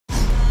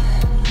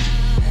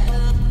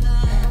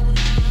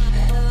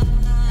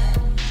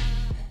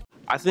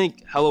I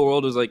think Hello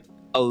World was like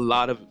a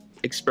lot of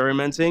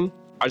experimenting.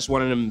 I just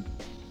wanted to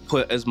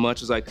put as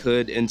much as I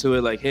could into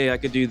it. Like, hey, I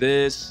could do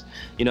this.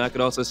 You know, I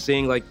could also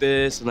sing like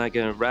this, and I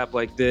can rap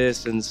like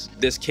this, and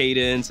this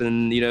cadence,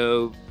 and, you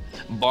know,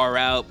 bar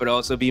out, but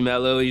also be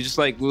mellow. You just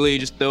like really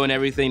just throwing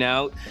everything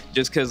out,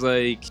 just because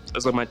like,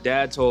 it's like my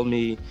dad told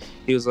me,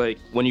 he was like,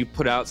 when you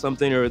put out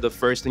something or the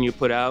first thing you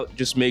put out,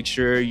 just make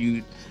sure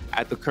you,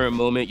 at the current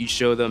moment, you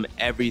show them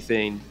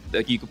everything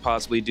that you could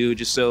possibly do,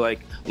 just so like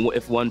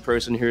if one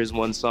person hears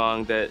one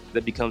song that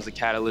becomes the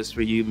catalyst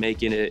for you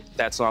making it,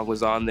 that song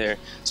was on there.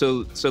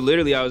 So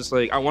literally I was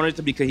like, I wanted it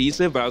to be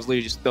cohesive, but I was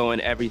literally just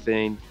throwing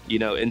everything, you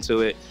know,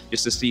 into it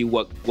just to see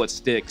what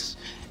sticks.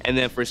 And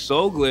then for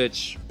Soul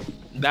Gllitch,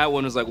 that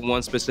one was like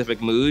one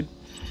specific mood.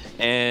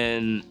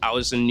 And I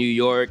was in New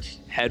York,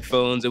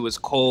 headphones, it was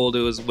cold,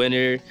 it was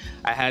winter.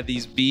 I had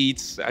these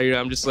beats.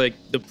 I'm just like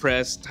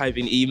depressed,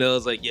 typing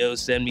emails like, yo,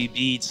 send me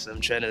beats.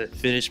 I'm trying to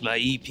finish my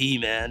EP,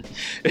 man.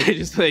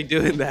 Just like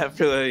doing that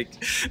for like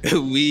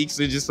weeks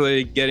and just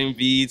like getting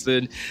beats.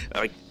 And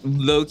like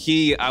low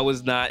key, I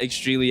was not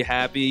extremely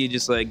happy,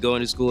 just like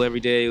going to school every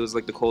day. It was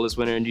like the coldest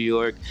winter in New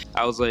York.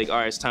 I was like, all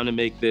right, it's time to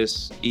make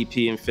this EP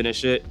and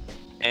finish it.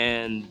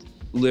 And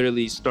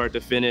literally start to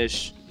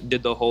finish,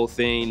 did the whole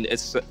thing.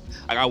 It's like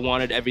I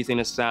wanted everything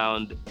to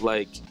sound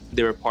like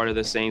they were part of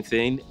the same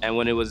thing, and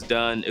when it was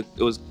done, it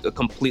was a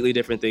completely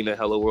different thing to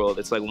Hello World.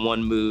 It's like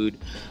one mood,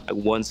 like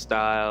one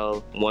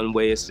style, one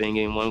way of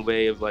singing, one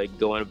way of like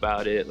going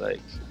about it,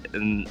 like,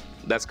 and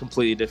that's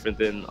completely different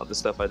than all the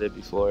stuff I did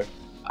before.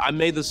 I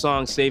made the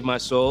song Save My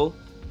Soul,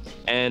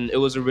 and it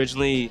was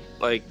originally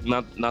like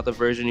not the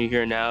version you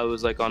hear now. It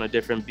was like on a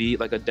different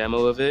beat, like a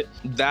demo of it.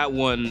 That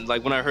one,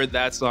 like when I heard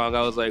that song,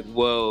 I was like,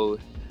 whoa,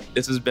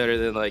 this is better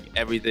than like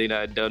everything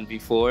I'd done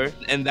before.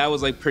 And that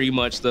was like pretty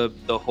much the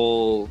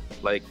whole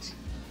like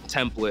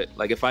template.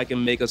 Like if I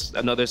can make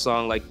another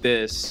song like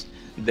this,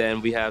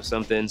 then we have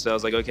something. So I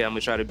was like, okay, I'm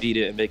gonna try to beat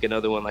it and make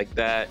another one like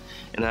that.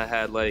 And I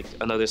had like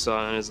another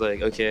song, and it was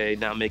like, okay,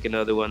 now make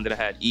another one. That I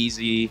had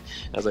Easy.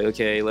 I was like,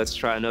 okay, let's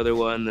try another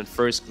one. Then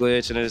first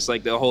Gllitch, and it's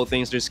like the whole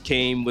thing just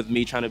came with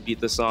me trying to beat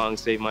the song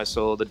Save My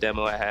Soul, the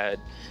demo I had,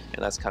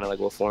 and that's kind of like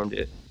what formed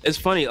it. It's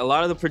funny, a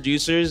lot of the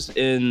producers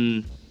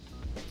in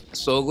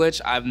Soul Gllitch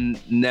I've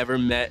never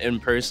met in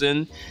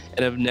person,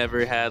 and I've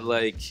never had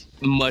like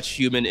much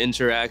human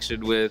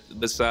interaction with,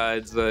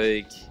 besides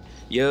like,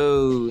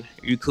 yo,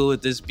 you cool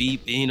with this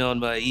beat being on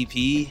my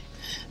EP?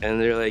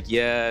 And they're like,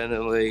 yeah, and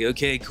I'm like,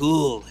 okay,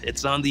 cool,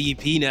 it's on the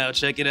EP now,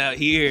 check it out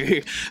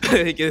here.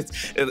 Like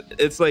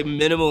it's like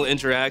minimal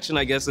interaction,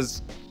 I guess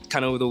it's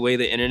kind of the way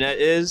the internet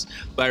is,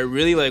 but I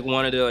really like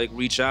wanted to like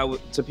reach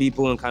out to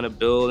people and kind of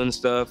build and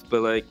stuff,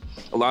 but like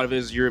a lot of it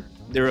is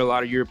there were a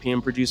lot of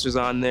European producers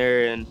on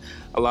there, and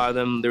a lot of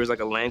them, there was like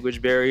a language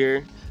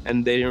barrier,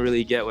 and they didn't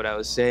really get what I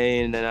was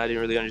saying, and I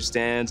didn't really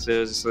understand, so it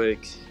was just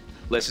like,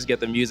 let's just get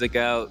the music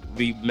out,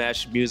 we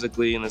mesh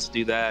musically, and let's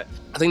do that.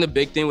 I think the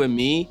big thing with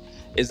me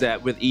is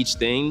that with each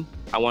thing,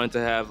 I wanted to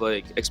have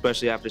like,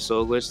 especially after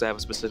Soul Gllitch, to have a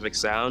specific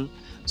sound.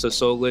 So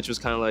Soul Gllitch was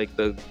kind of like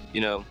the,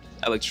 you know,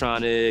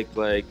 electronic,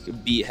 like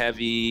beat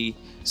heavy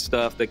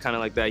stuff that kind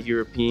of like that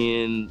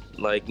European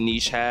like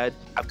niche had.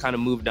 I've kind of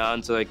moved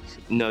on to like,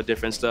 you know,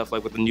 different stuff.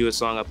 Like with the newest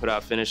song I put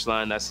out, Finish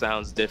Line, that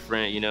sounds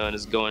different, you know, and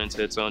it's going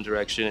into its own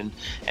direction.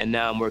 And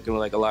now I'm working with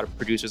like a lot of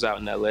producers out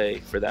in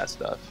LA for that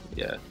stuff,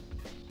 yeah.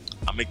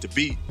 I make the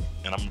beat,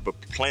 and I'm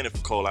playing it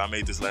for Cole. I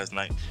made this last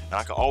night, and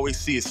I could always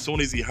see as soon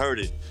as he heard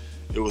it,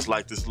 it was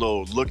like this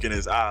little look in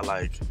his eye,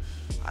 like,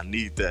 I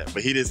need that.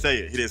 But he didn't say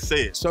it. He didn't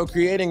say it. So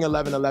creating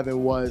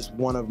 1111 was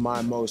one of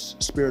my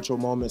most spiritual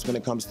moments when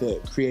it comes to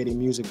creating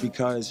music,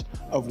 because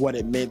of what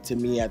it meant to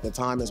me at the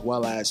time, as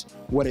well as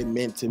what it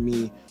meant to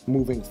me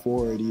moving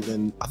forward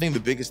even. I think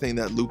the biggest thing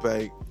that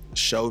Lupe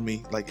showed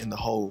me, like in the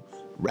whole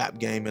rap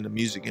game and the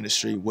music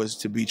industry, was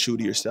to be true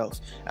to yourself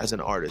as an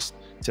artist,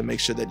 to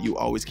make sure that you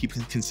always keep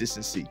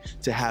consistency,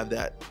 to have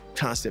that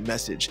constant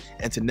message,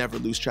 and to never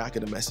lose track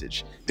of the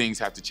message. Things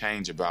have to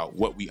change about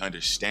what we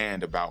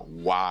understand about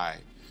why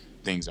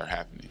things are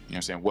happening. You know what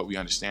I'm saying? What we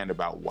understand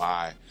about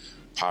why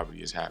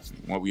poverty is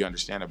happening, what we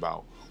understand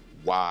about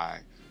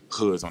why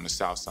hoods on the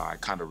south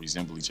side kind of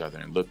resemble each other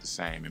and look the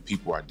same, and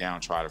people are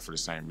downtrodden for the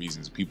same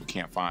reasons, people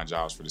can't find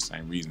jobs for the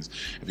same reasons,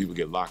 and people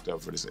get locked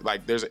up for the same, like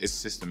it's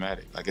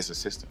systematic, like it's a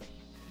system.